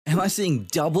Am I seeing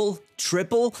double,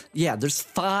 triple? Yeah, there's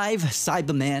 5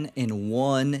 Saibamen in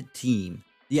one team.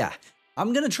 Yeah,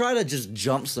 I'm gonna try to just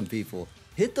jump some people.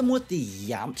 Hit them with the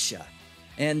Yamcha.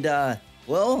 And,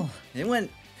 well, it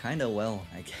went kinda well,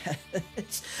 I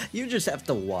guess. You just have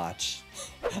to watch.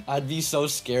 I'd be so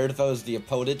scared if I was the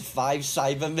opponent. 5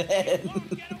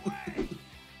 Saibamen.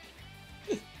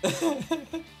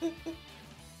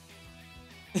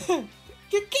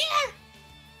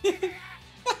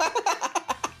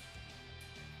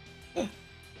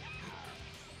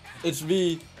 It's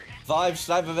me, 5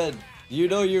 Saibamen. You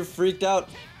know you're freaked out.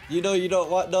 You know you don't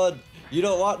want none. You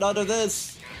don't want none of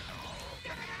this.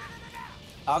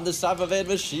 I'm the Saibamen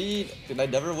machine. Can I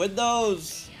never win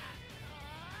those?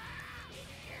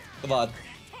 Come on.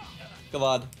 Come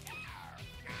on.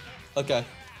 Okay.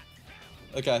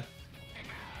 Okay.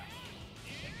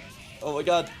 Oh my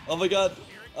god. Oh my god.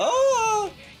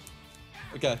 Oh!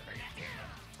 Okay.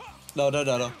 No, no,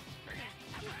 no, no.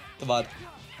 Come on.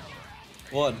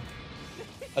 1.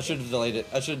 I should have delayed it.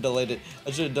 I should have delayed it.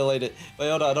 I should have delayed it. Wait,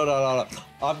 hold on, hold on, hold on.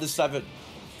 I'm the 7.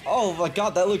 Oh my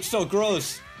god, that looks so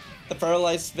gross. The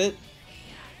paralyzed spit.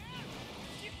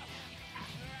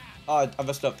 Oh, I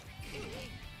messed up.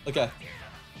 Okay.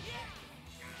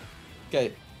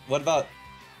 Okay, what about...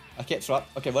 I can't swap.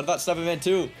 Okay, what about Saibamen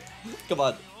 2? Come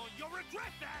on.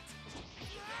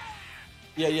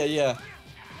 Yeah, yeah, yeah.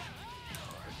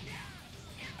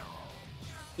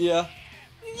 Yeah.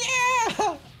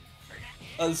 Yeah!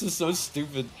 Oh, this is so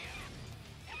stupid.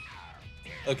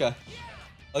 Okay.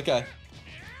 Okay.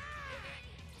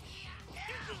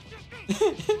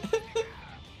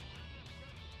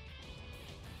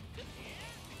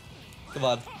 Come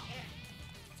on.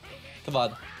 Come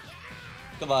on.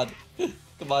 Come on.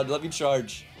 Come on, let me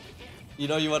charge. You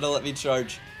know you want to let me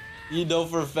charge. You know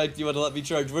for a fact you want to let me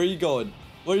charge. Where are you going?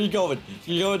 Where are you going?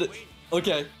 You going to...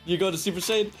 Okay, you going to Super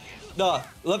Saiyan? Nah,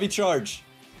 let me charge.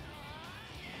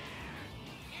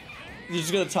 You're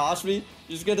just gonna toss me?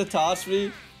 You're just gonna toss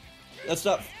me? That's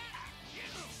not...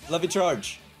 Let me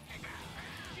charge.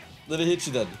 Let me hit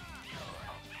you then.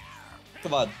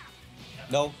 Come on.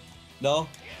 No. No.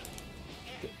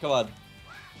 Come on.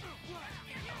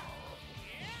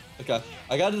 Okay.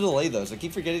 I gotta delay those. I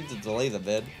keep forgetting to delay them,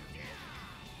 man.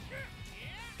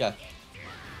 Okay.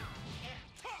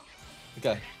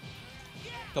 Okay.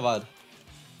 Come on.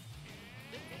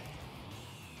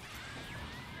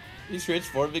 He's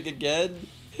transforming again?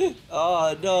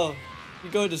 Oh no.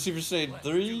 You're going to Super Saiyan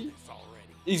 3?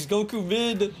 He's Goku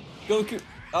mid. Goku.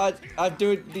 I'm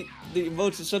doing the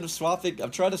emotes instead of swapping.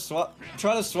 I'm trying to swap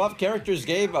characters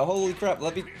game. But holy crap,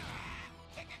 let me...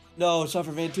 No,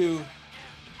 Superman 2.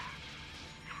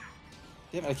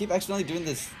 Damn it, I keep accidentally doing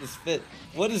this fit.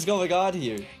 What is going on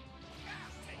here?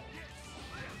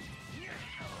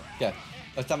 Okay.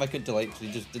 Last time I couldn't delay because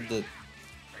he just did the...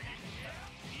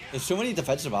 There's so many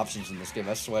defensive options in this game,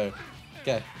 I swear.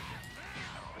 Okay.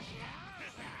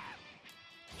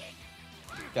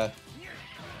 Okay.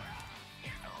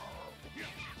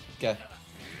 Okay.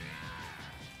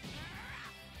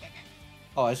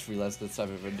 Oh, I just realized that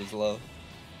Saibamen is low.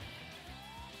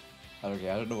 Okay,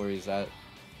 I don't know where he's at.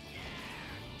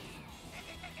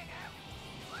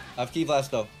 I have Key Blast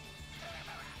though.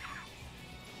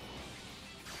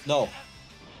 No.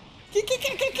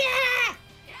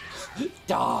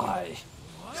 Die!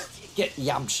 Get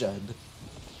Yamcha'd.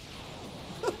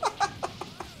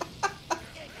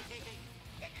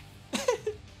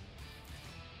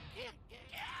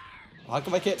 How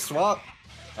come I can't swap?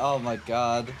 Oh my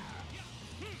god.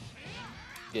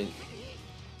 Is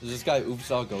this guy Oops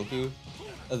All Goku?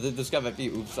 This guy might be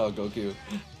Oops All Goku.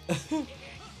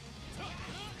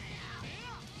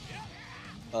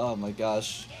 Oh my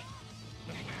gosh.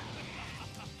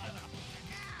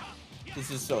 This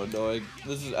is so annoying.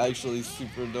 This is actually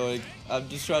super annoying. I'm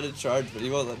just trying to charge, but he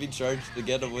won't let me charge to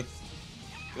get him with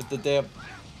the damn...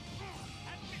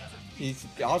 He's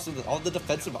also all the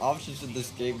defensive options in this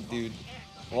game, dude.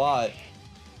 Why?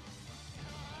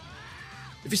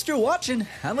 If you're still watching,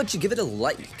 how about you give it a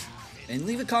like? And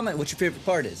leave a comment what your favorite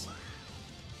part is.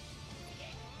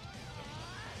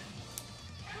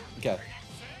 Okay.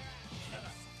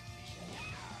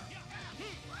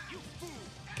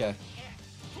 Okay.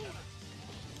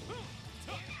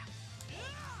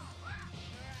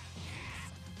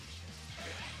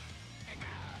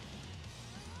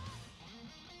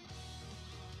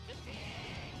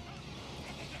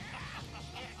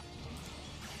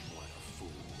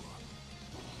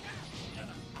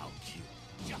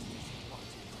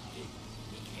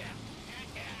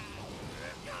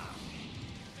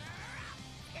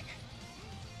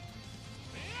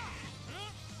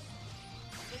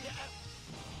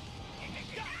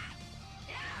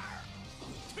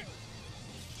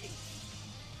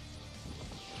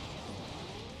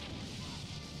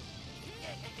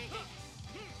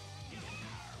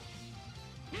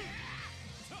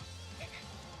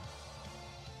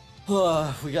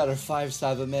 We got our 5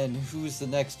 Saibamen. Who's the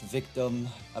next victim?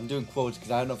 I'm doing quotes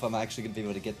because I don't know if I'm actually going to be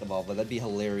able to get them all, but that'd be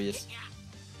hilarious.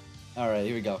 Alright,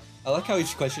 here we go. I like how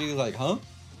each question is like, huh?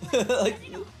 Like,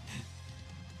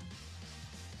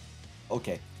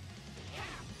 okay.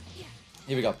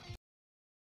 Here we go.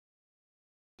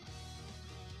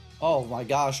 Oh my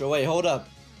gosh, oh wait, hold up.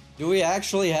 Do we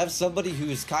actually have somebody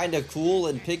who's kind of cool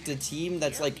and picked a team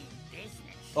that's like...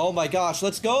 Oh my gosh,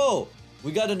 let's go!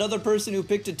 We got another person who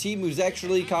picked a team who's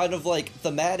actually kind of like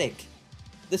thematic.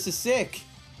 This is sick.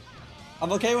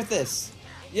 I'm okay with this.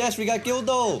 Yes, we got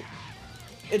Gildo.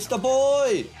 It's the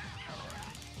boy.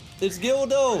 It's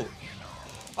Gildo.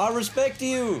 I respect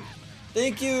you.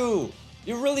 Thank you.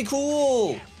 You're really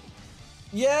cool.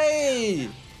 Yay.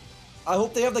 I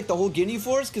hope they have like the whole Guinea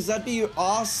Force because that'd be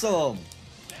awesome.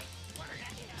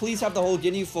 Please have the whole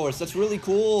Guinea Force. That's really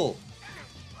cool.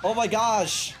 Oh my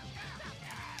gosh.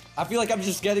 I feel like I'm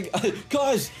just getting...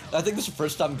 Guys, I think this is the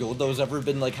first time Gildo's ever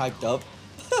been, like, hyped up.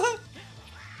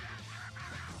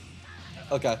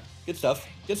 Okay, good stuff.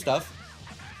 Good stuff.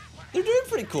 They're doing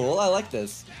pretty cool. I like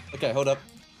this. Okay, hold up.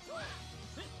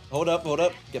 Hold up, hold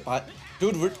up. Get behind.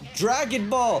 Dude, we're Dragon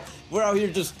Ball! We're out here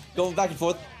just going back and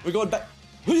forth. We're going back.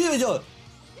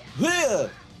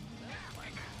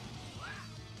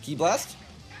 Key blast.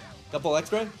 Couple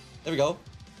extra. There we go.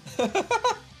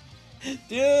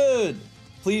 Dude!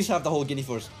 Please have the whole Guinea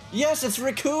Force. Yes, it's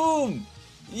Raccoon!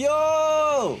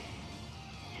 Yo!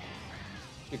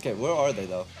 Okay, where are they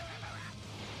though?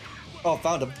 Oh,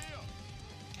 found them.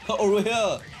 Oh, we're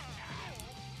here!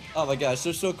 Oh my gosh,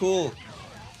 they're so cool.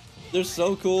 They're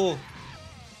so cool.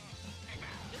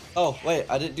 Oh, wait,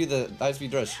 I didn't do the high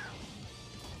speed rush.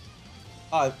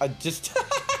 Oh, I just...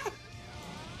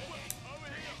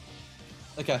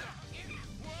 Okay.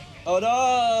 Oh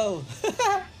no!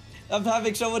 I'm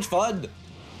having so much fun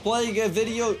playing a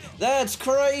video. That's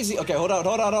crazy. Okay, hold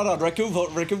on.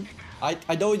 Raccoon. I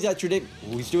know that's your name.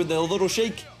 Oh, he's doing the little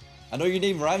shake. I know your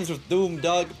name rhymes with Doom,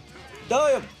 dog.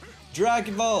 Damn!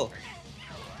 Dragon Ball.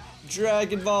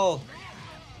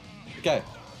 Okay.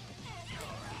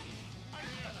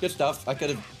 Good stuff. I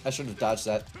should have dodged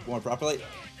that more properly.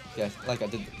 Okay, like I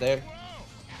did there.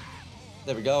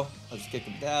 There we go. I'll just kick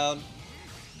him down.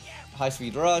 High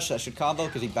speed rush. That should combo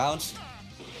because he bounced.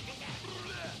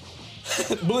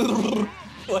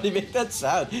 Why do you make that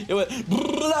sound? It went.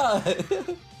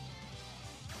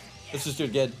 Let's just do it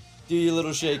again. Do your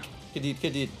little shake. Can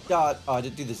you? God. Oh, I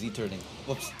didn't do the Z turning.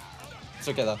 Whoops. It's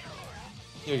okay though.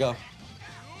 Here we go.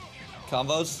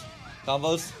 Combos.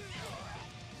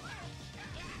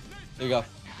 Here we go.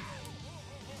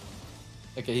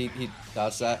 Okay, he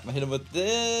dodged that. I'm gonna hit him with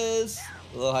this.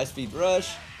 A little high speed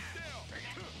rush.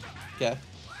 Okay.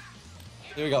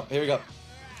 Here we go.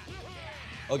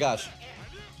 Oh gosh.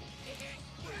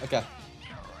 Okay.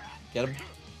 Get him.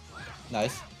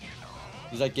 Nice.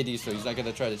 He's like giddy, so he's not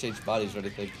gonna try to change bodies or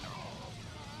anything.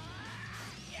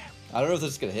 I don't know if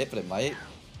this is gonna hit, but it might.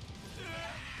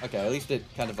 Okay, at least it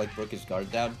kind of like broke his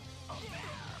guard down.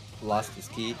 Lost his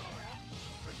key.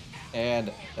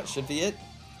 And that should be it.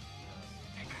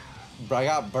 I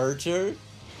got Bircher.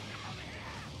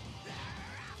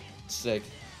 Sick.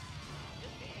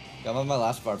 I'm on my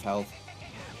last bar of health.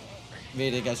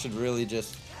 Meaning I should really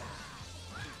just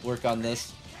work on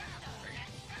this.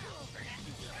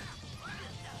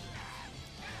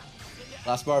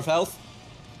 Last bar of health.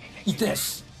 Eat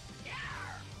this.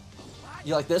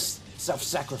 You like this?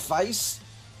 Self-sacrifice?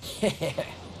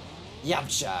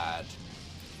 Yamchad.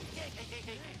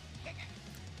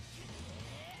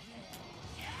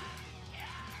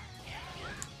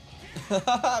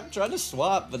 I'm trying to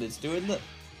swap, but it's doing the...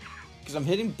 Because I'm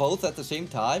hitting both at the same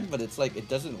time, but it's like, it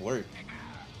doesn't work.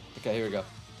 Okay, here we go.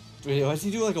 Wait, why does he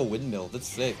do like a windmill? That's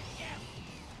sick.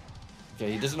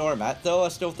 Okay, he doesn't know where I'm at though, I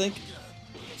still think.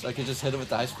 So I can just hit him with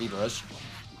the high speed rush.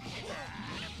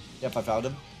 Yep, I found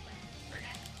him.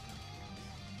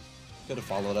 Could have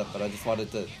followed up, but I just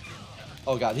wanted to...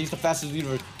 Oh god, he's the fastest in the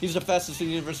universe. He's the fastest in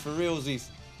the universe for realsies.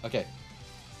 Okay.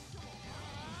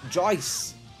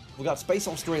 Joyce! We got Space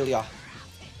Australia.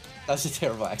 That was a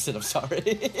terrible accent, I'm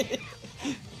sorry.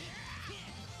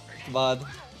 Come on.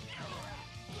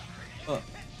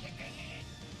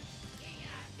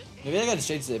 Maybe I gotta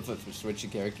change the input for switching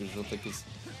characters real quick, because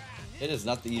it is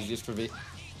not the easiest for me.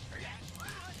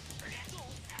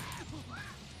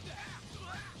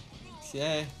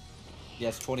 Okay. Yeah,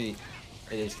 it's 20.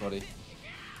 It is 20.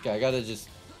 Okay, I gotta just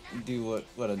do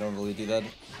what I normally do then.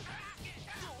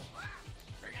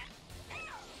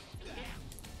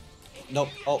 Nope.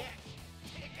 Oh.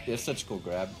 Yeah, such a cool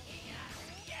grab.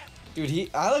 Dude,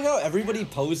 I like how everybody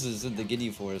poses in the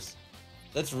Guinea Force.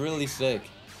 That's really sick.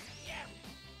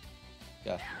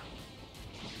 Okay.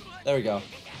 There we go.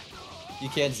 You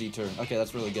can Z-turn. Okay,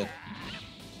 that's really good.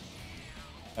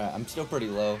 Alright, I'm still pretty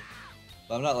low.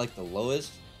 But I'm not like the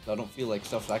lowest. So I don't feel like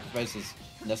self-sacrifice is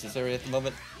necessary at the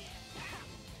moment.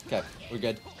 Okay, we're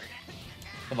good.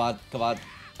 Come on, come on.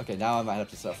 Okay, now I might have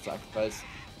to self-sacrifice.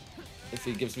 If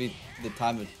he gives me the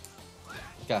time of...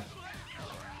 Okay.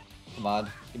 Come on,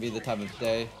 give me the time of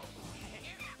day.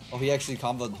 Oh, he actually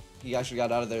comboed. He actually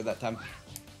got out of there that time.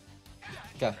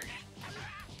 Okay.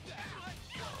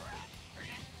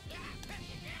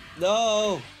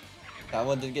 No! That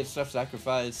one didn't get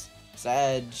self-sacrifice.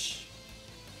 Sedge.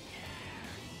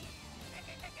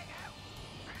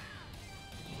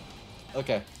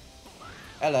 Okay.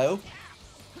 Hello.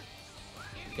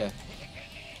 Okay.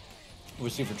 We're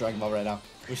super Dragon Ball right now.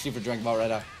 We're super Dragon Ball right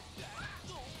now.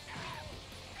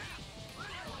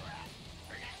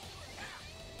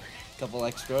 Couple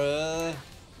extra.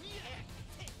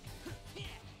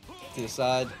 To the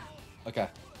side. Okay.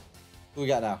 Who we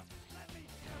got now?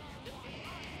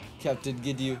 Captain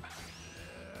Gidyu.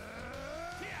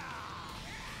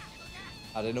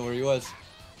 I didn't know where he was.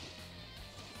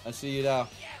 I see you now.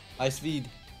 High speed.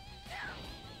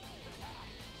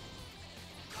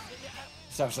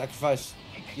 Self-sacrifice.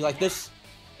 You like this?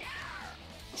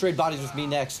 Trade bodies with me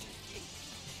next.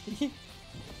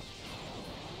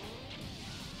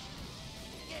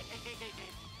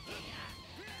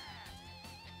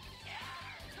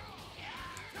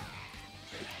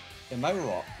 Am I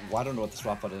wrong? Well, I don't know what the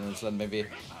swap button is then, maybe.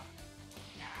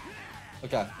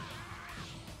 Okay.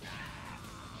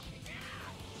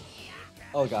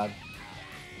 Oh god.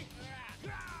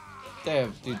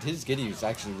 Damn, dude, his Giddy is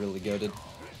actually really goated.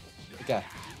 Okay.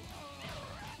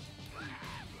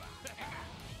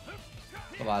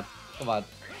 Come on, come on.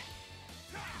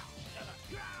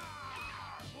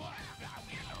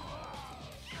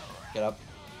 Get up.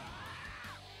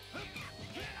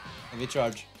 Let me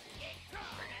charge.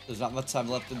 There's not much time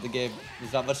left in the game.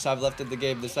 There's not much time left in the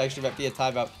game. This actually might be a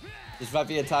timeout. This might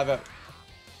be a timeout.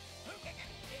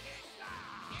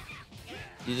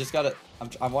 You just gotta...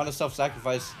 I want to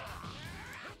self-sacrifice.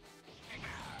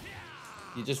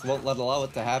 You just won't allow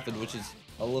it to happen, which is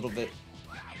a little bit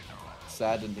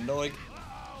sad and annoying.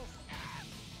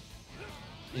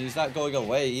 He's not going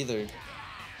away either.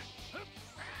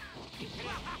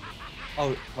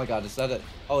 Oh my god, is that it?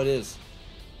 Oh, it is.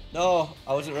 No,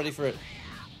 I wasn't ready for it.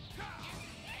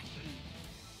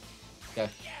 Okay,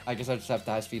 I guess I just have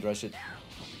to high-speed rush it.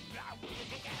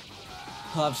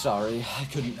 I'm sorry, I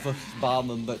couldn't bomb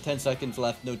him, but 10 seconds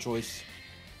left, no choice.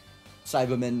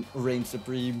 Saibamen reign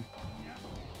supreme.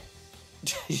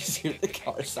 You just hear the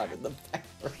car sound in the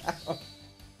background.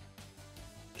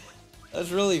 That's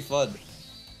really fun.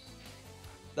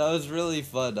 That was really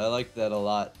fun. I liked that a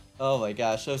lot. Oh my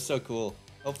gosh, that was so cool.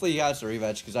 Hopefully you guys a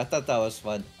rematch because I thought that was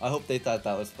fun. I hope they thought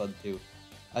that was fun too.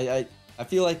 I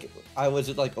feel like I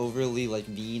wasn't like overly like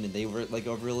mean and they weren't like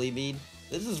overly mean.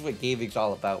 This is what gaming's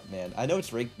all about, man. I know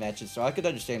it's ranked matches, so I could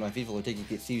understand why people are taking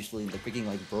it seriously and they're picking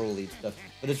like Broly and stuff.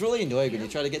 But it's really annoying when you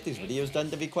try to get these videos done,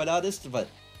 to be quite honest. But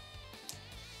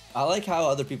I like how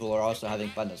other people are also having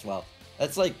fun as well.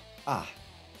 That's like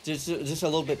just a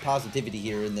little bit positivity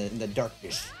here in the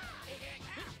darkness.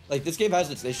 Like this game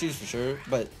has its issues for sure,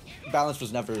 but balance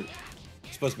was never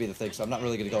supposed to be the thing. So I'm not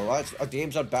really gonna go, oh, the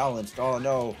game's unbalanced. Oh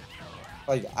no.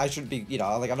 Like, I should be, you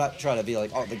know, like, I'm not trying to be like,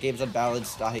 oh, the game's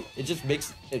unbalanced. It just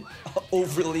makes it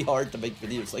overly hard to make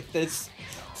videos like this.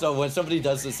 So when somebody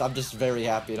does this, I'm just very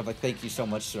happy. And I'm like, thank you so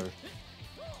much, sir.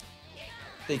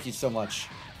 Thank you so much.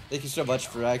 Thank you so much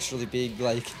for actually being,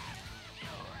 like,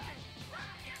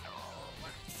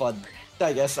 fun.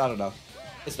 I guess, I don't know.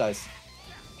 It's nice.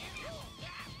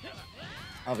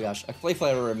 Oh my gosh, I play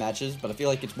Flavor in matches, but I feel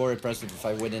like it's more impressive if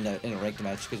I win in a ranked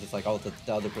match, because it's like, oh, the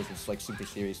other person's like super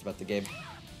serious about the game.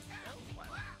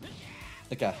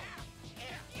 Okay.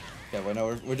 Okay, well,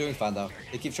 no, we're doing fine though.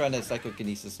 They keep trying to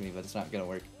psychokinesis me, but it's not gonna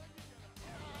work.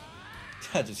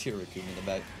 I just hear Raccoon in the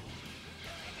back.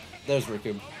 There's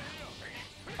Raccoon.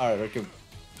 Alright, Raccoon.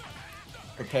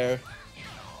 Prepare.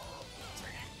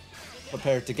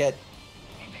 Prepare to get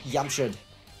Yamshed.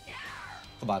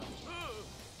 Come on.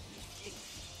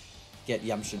 Get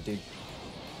Yamshed, dude.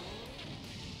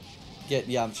 Get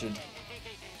Yamshed.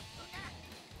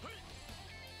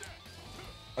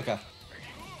 Okay.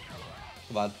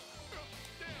 Come on.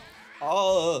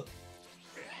 Oh!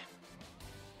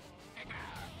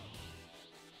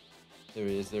 There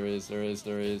he is, there he is, there he is,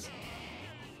 there he is.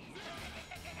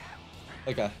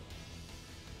 Okay.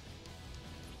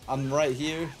 I'm right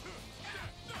here.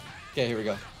 Okay, here we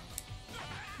go.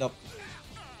 Nope.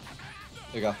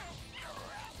 There we go.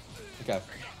 Okay.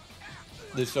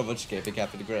 There's so much escaping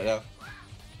happening right now.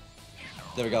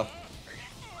 There we go.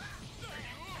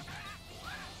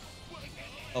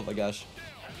 Oh my gosh.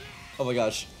 Oh my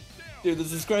gosh. Dude,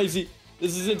 this is crazy.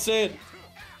 This is insane.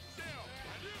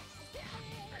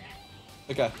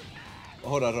 Okay.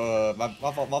 Hold on.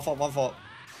 My fault.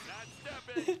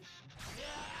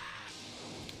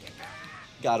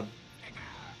 Got him.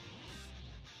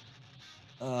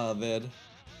 Oh, man.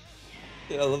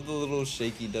 Dude, I love the little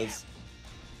shake he does.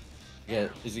 Yeah,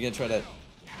 is he gonna try to...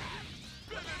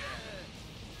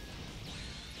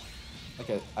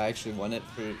 Okay, I actually won it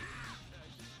for...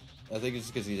 I think it's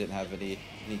because he didn't have any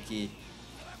key.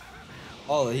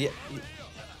 Oh, Dude,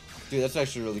 that's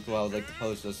actually really cool. I would like to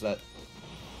post this. That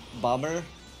bomber.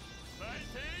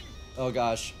 Oh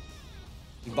gosh.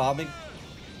 He's bombing.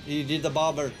 He did the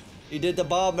bomber. He did the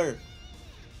bomber.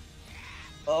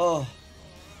 Oh.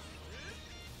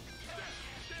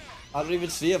 I don't even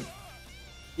see him.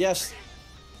 Yes.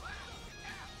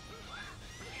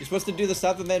 You're supposed to do the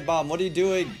Saibamen bomb. What are you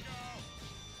doing?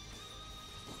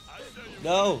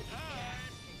 No.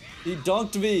 He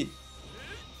dunked me.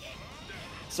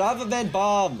 Saibamen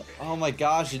bomb. Oh my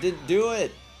gosh, you didn't do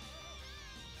it.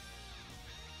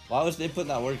 Why was the input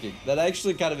not working? That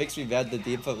actually kind of makes me mad that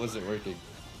the input wasn't working.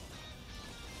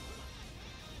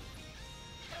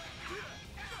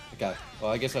 Okay,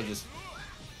 well I guess I'll just...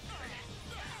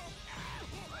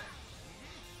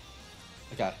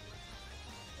 Okay.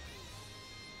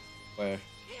 Where?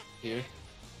 Here?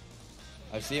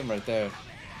 I see him right there.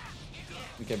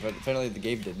 Okay, but apparently the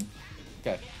game didn't.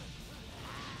 Okay.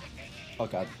 Oh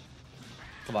god.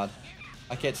 Come on.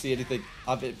 I can't see anything.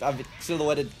 I'm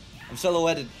silhouetted. I'm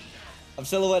silhouetted. I'm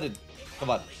silhouetted. Come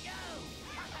on.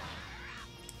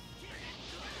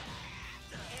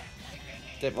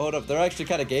 Damn, hold up. They're actually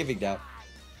kind of gaming now.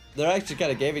 They're actually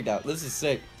kind of gaming now. This is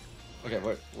sick. Okay,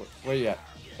 where are you at?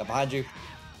 Got behind you.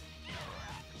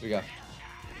 Here we go.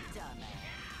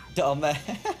 Dumbass.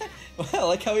 Well, I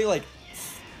like how he like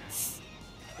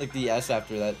the S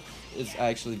after that is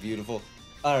actually beautiful.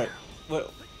 Alright.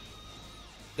 What?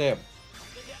 Damn.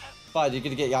 Fine, you're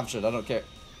gonna get Yamcha. I don't care.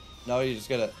 No, you're just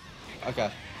gonna...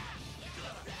 Okay.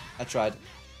 I tried.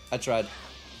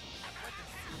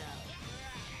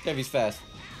 Damn, he's fast.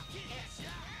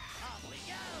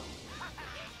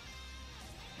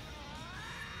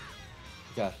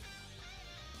 Okay.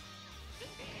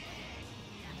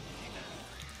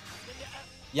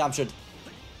 Yamcha.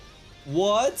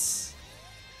 What?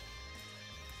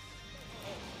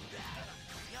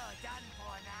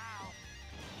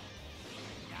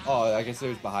 Oh, I guess it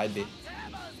was behind me.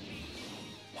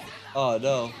 Oh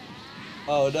no.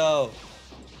 Oh no.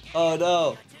 Oh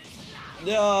no.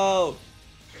 No.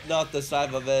 Not the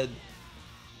Saibamen.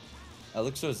 I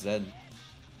look so zen.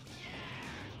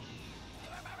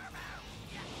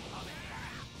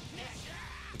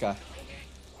 Okay.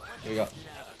 Here we go.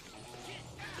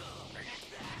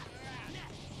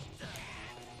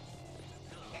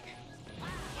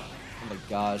 Oh my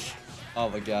gosh. Oh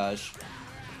my gosh.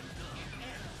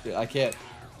 Dude, I can't.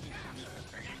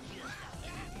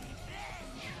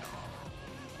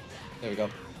 There we go.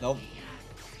 Nope.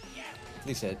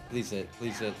 Please hit. Please hit.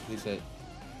 Please hit. Please hit.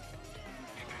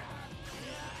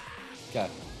 Okay.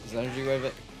 Does energy wave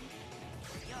it?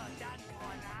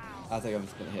 I think I'm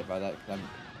just gonna hit by that.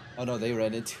 Oh no, they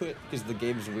ran into it because the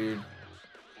game's weird.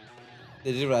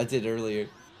 They did what I did earlier.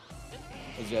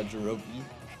 I was got Jiroki.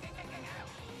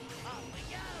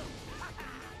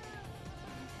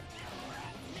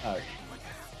 Alright.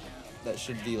 That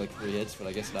should be like 3 hits, but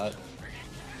I guess not.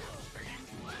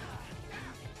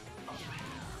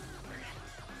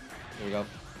 Here we go.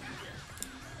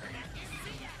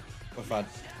 We're fine.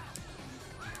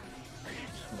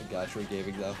 Oh my gosh, we're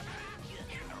gaming though.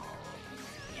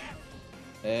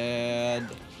 And...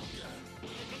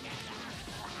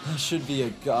 that should be a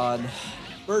god.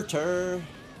 Burter!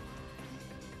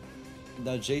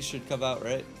 Now Jace should come out,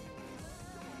 right?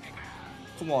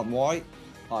 Come on, White.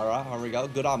 Alright, here we go.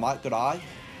 Good eye, mate. Good eye.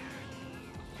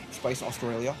 Space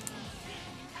Australia.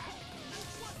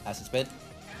 Acid spin.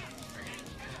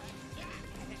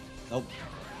 Nope.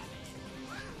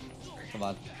 Come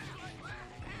on.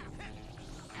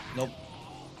 Nope.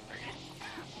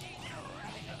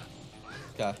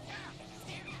 Okay.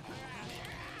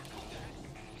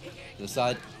 To the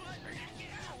side.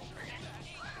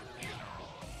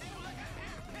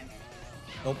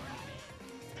 Nope.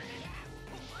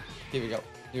 Here we go.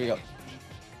 Here we go.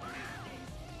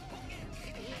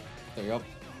 There we go.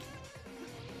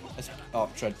 Oh,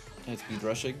 tread. Speed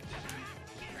rushing.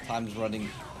 Time's running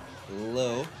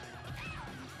low.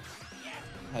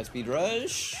 High speed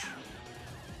rush.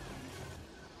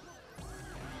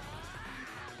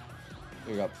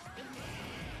 Here we go.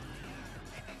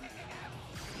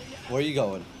 Where are you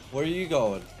going? Where are you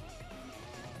going?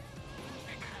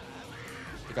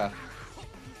 Okay.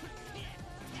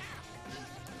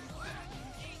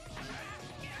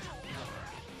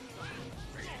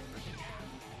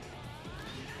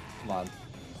 Come on.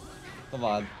 Come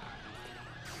on.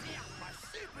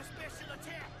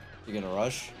 You gonna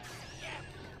rush?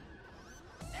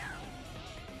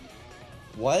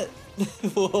 What?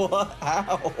 What?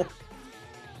 How?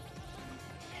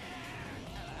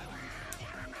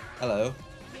 Hello.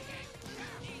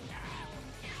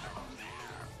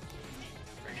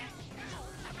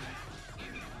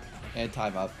 And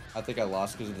time up. I think I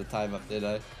lost because of the time up, did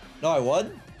I? No, I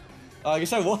won? Oh, I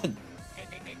guess I won.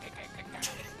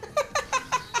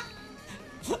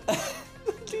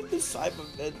 Dude, the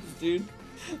Saibamen, dude.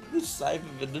 The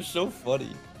Saibamen, they're so funny.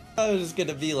 I was just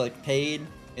gonna be like paid,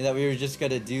 and that we were just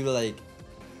gonna do like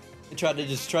try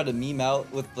to meme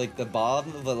out with like the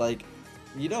bomb, but like,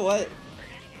 you know what?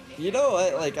 You know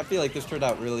what? Like, I feel like this turned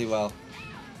out really well.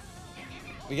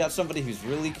 We got somebody who's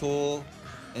really cool,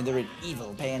 and they're an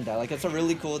evil panda. Like, it's a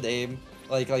really cool name.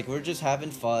 Like we're just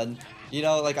having fun. You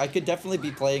know, like I could definitely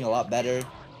be playing a lot better,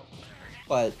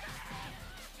 but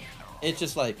it's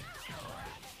just like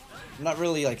I'm not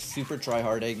really like super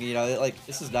try-harding. You know, like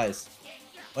this is nice.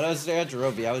 When I was there at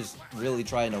Jerobi, I was really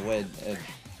trying to win, and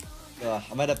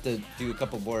I might have to do a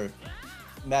couple more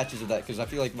matches of that because I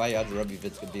feel like my Yajirobe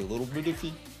vids could be a little bit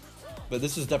iffy. But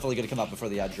this is definitely going to come out before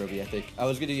the Yajirobe, I think. I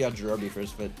was going to do Yajirobe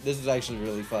first, but this is actually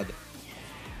really fun.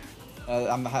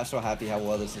 I'm so happy how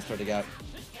well this is turning out.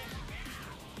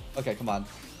 Okay, come on.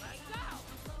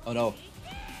 Oh no.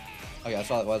 Okay,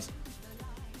 that's all it was.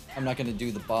 I'm not going to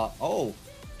do the bot. Oh!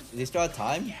 Did they still have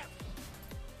time?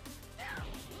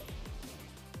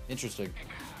 Interesting.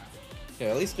 Okay,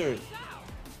 at least they're...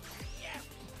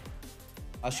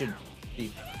 I should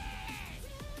be...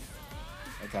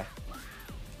 Okay.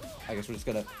 I guess we're just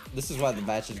gonna... This is why the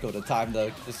matches go to time,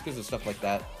 though. Just because of stuff like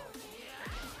that.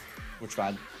 We're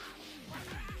fine.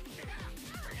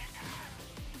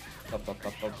 Up, up,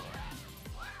 up, up.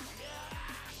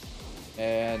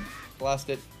 And... blast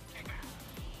it.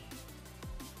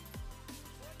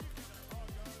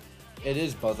 It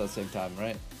is both at the same time,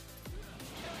 right?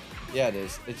 Yeah, it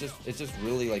is. It's just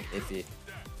really, like, iffy.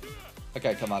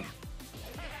 Okay, come on.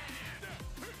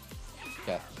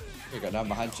 Okay. Here we go. Now I'm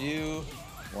behind you.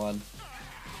 1,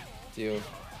 2,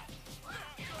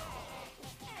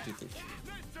 2, 3.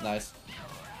 Nice.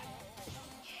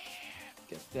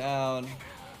 Get down.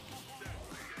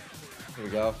 Here we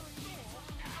go.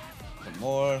 One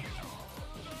more.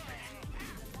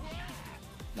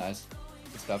 Nice.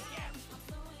 Good stuff.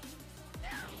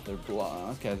 They're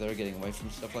okay, they're getting away from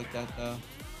stuff like that though.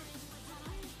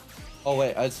 Oh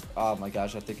wait, oh my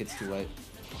gosh, I think it's too late.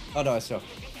 Oh no, I still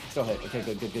hit. Okay,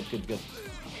 good.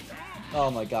 Oh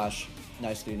my gosh.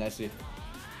 Nicely.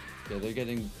 Okay, they're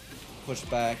getting pushed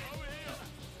back.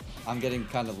 I'm getting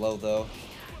kind of low though.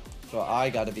 So I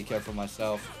gotta be careful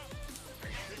myself.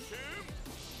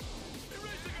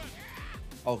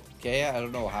 Okay, I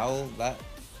don't know how that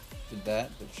did that,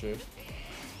 but sure.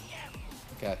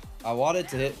 Okay, I wanted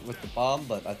to hit with the bomb,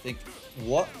 but I think...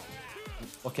 What?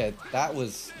 Okay, that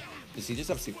was... Does he just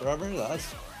have super armor?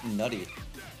 That's nutty.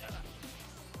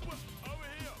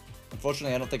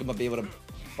 Unfortunately, I don't think I'm going to be able to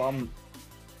bomb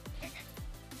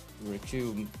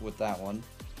Riku with that one.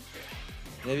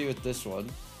 Maybe with this one.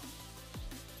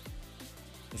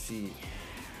 If he...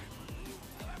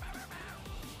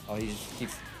 Oh, he just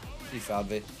keeps... He found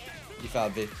me. He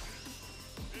found me.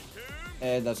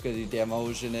 And that's going to do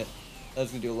damage in it. That's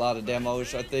gonna do a lot of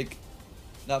damage, I think.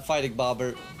 Not fighting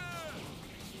Bobber.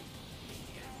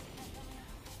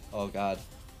 Oh god.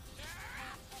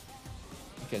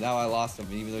 Okay, now I lost him,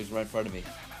 even though he's right in front of me.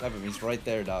 He's right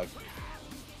there, dog.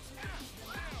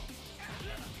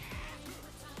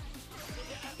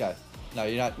 Okay. No,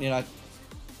 you're not.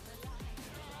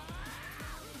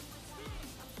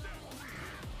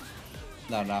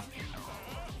 No.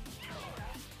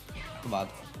 Come on.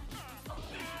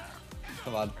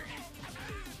 Come on.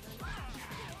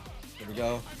 Here we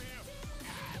go.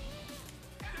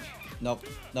 Nope.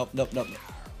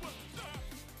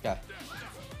 Okay.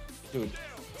 Dude.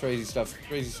 Crazy stuff.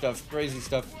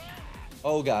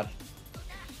 Oh god.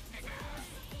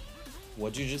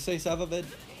 What'd you just say, Saibamen?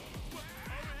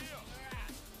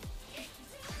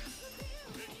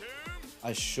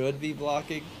 I should be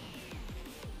blocking.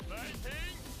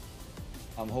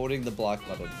 I'm holding the block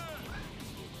button.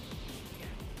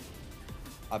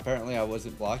 Apparently I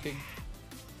wasn't blocking.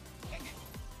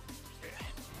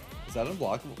 Is that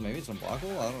unblockable? Maybe it's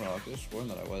unblockable? I don't know. I could have sworn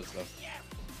that I was, though.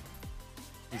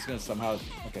 He's gonna somehow...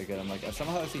 Okay, good. I'm like,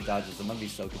 somehow if he dodges, I'm gonna be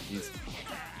so confused.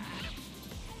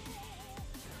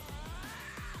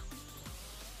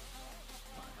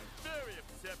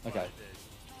 Okay.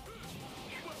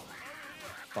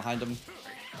 Behind him.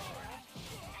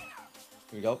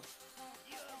 Here we go.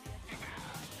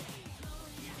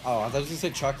 Oh, I thought he was gonna say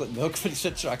chocolate milk, but he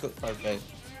said chocolate parfait.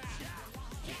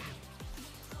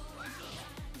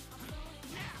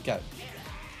 Okay.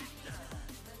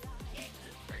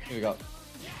 Here we go.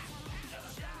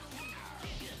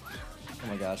 Oh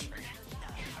my gosh.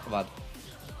 Come on.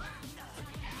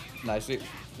 Nicely.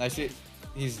 Nicely.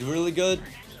 He's really good.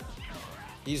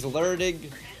 He's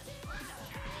learning.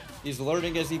 He's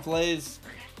learning as he plays.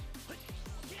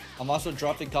 I'm also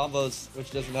dropping combos, which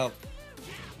doesn't help.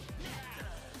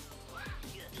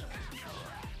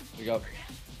 Here we go.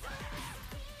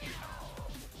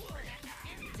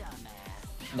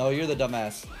 No, you're the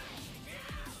dumbass.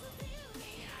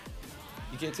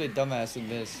 You can't say dumbass and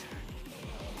miss.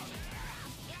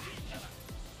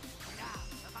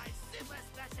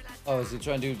 Oh, is he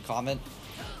trying to do comment?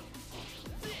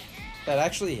 That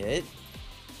actually hit?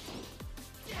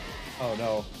 Oh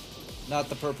no. Not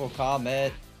the purple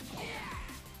comet.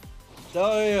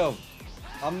 Damn!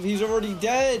 He's already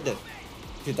dead!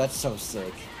 Dude, that's so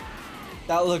sick.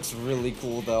 That looks really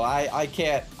cool though. I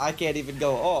can't even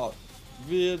go, oh,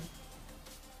 man.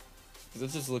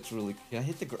 This just looks really cool. Can I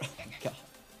hit the ground? Oh, God.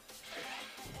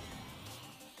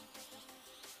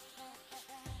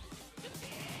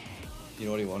 You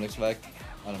know what he won't expect?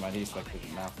 I don't mind, he expected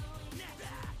it now.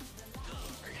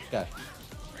 Okay.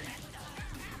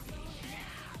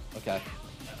 Okay.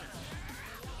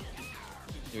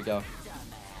 Here we go.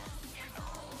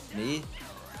 Me?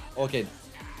 Okay.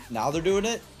 Now they're doing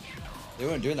it? They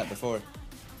weren't doing that before.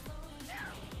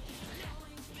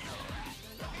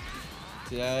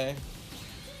 Today.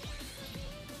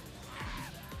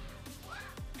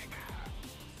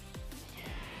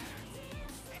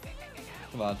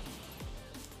 Come on.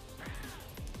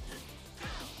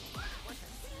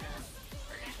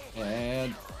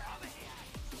 And...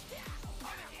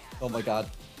 Oh my god.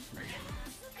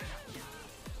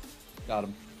 Got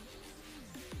him.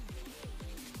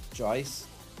 Joyce.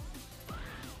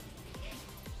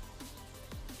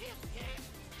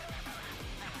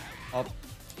 Up.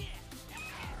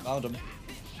 Found him.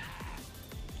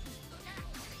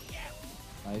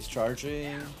 Nice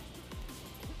charging.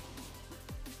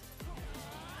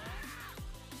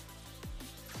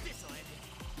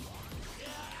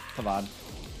 Come on.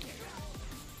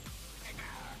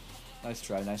 Nice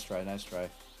try, nice try, nice try.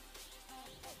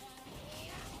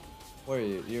 Where are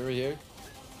you? You over here?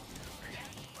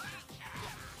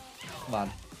 Come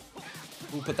on.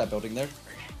 Who put that building there?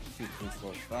 2, 3,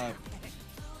 4, 5.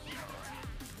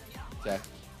 Okay.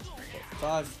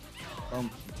 4, 5. Boom.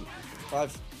 1, 2, 3,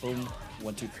 4, 5. Boom.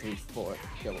 1, 2, 3, 4.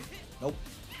 Kill him. Nope.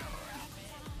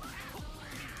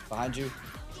 Behind you.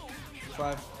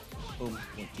 5. Boom.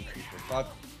 1, 2, 3, 4, 5.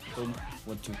 Boom.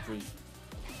 1, 2, 3.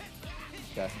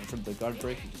 Okay, and from the guard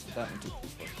break, you just hit that. 1, 2,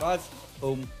 3, 4, 5.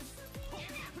 Boom.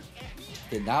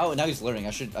 Okay, now he's learning.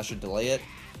 I should delay it.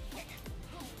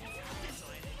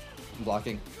 I'm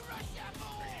blocking.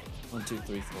 1, 2,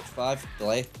 3, 4, 5.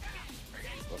 Delay.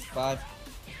 4, 5.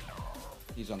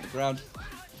 He's on the ground.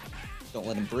 Don't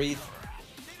let him breathe.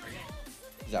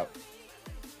 He's out.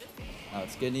 Now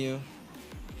it's getting you.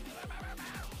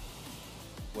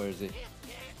 Where is he?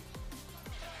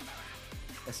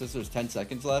 It says there's 10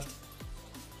 seconds left.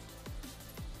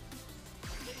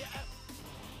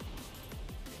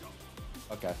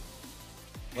 Okay.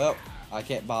 Well, I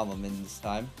can't bomb him in this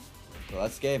time. So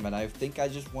that's game, and I think I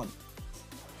just won.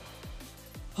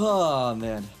 Oh,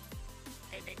 man.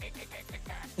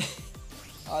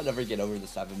 I'll never get over the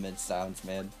Saibamen sounds,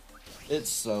 man. It's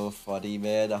so funny,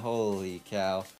 man. Holy cow.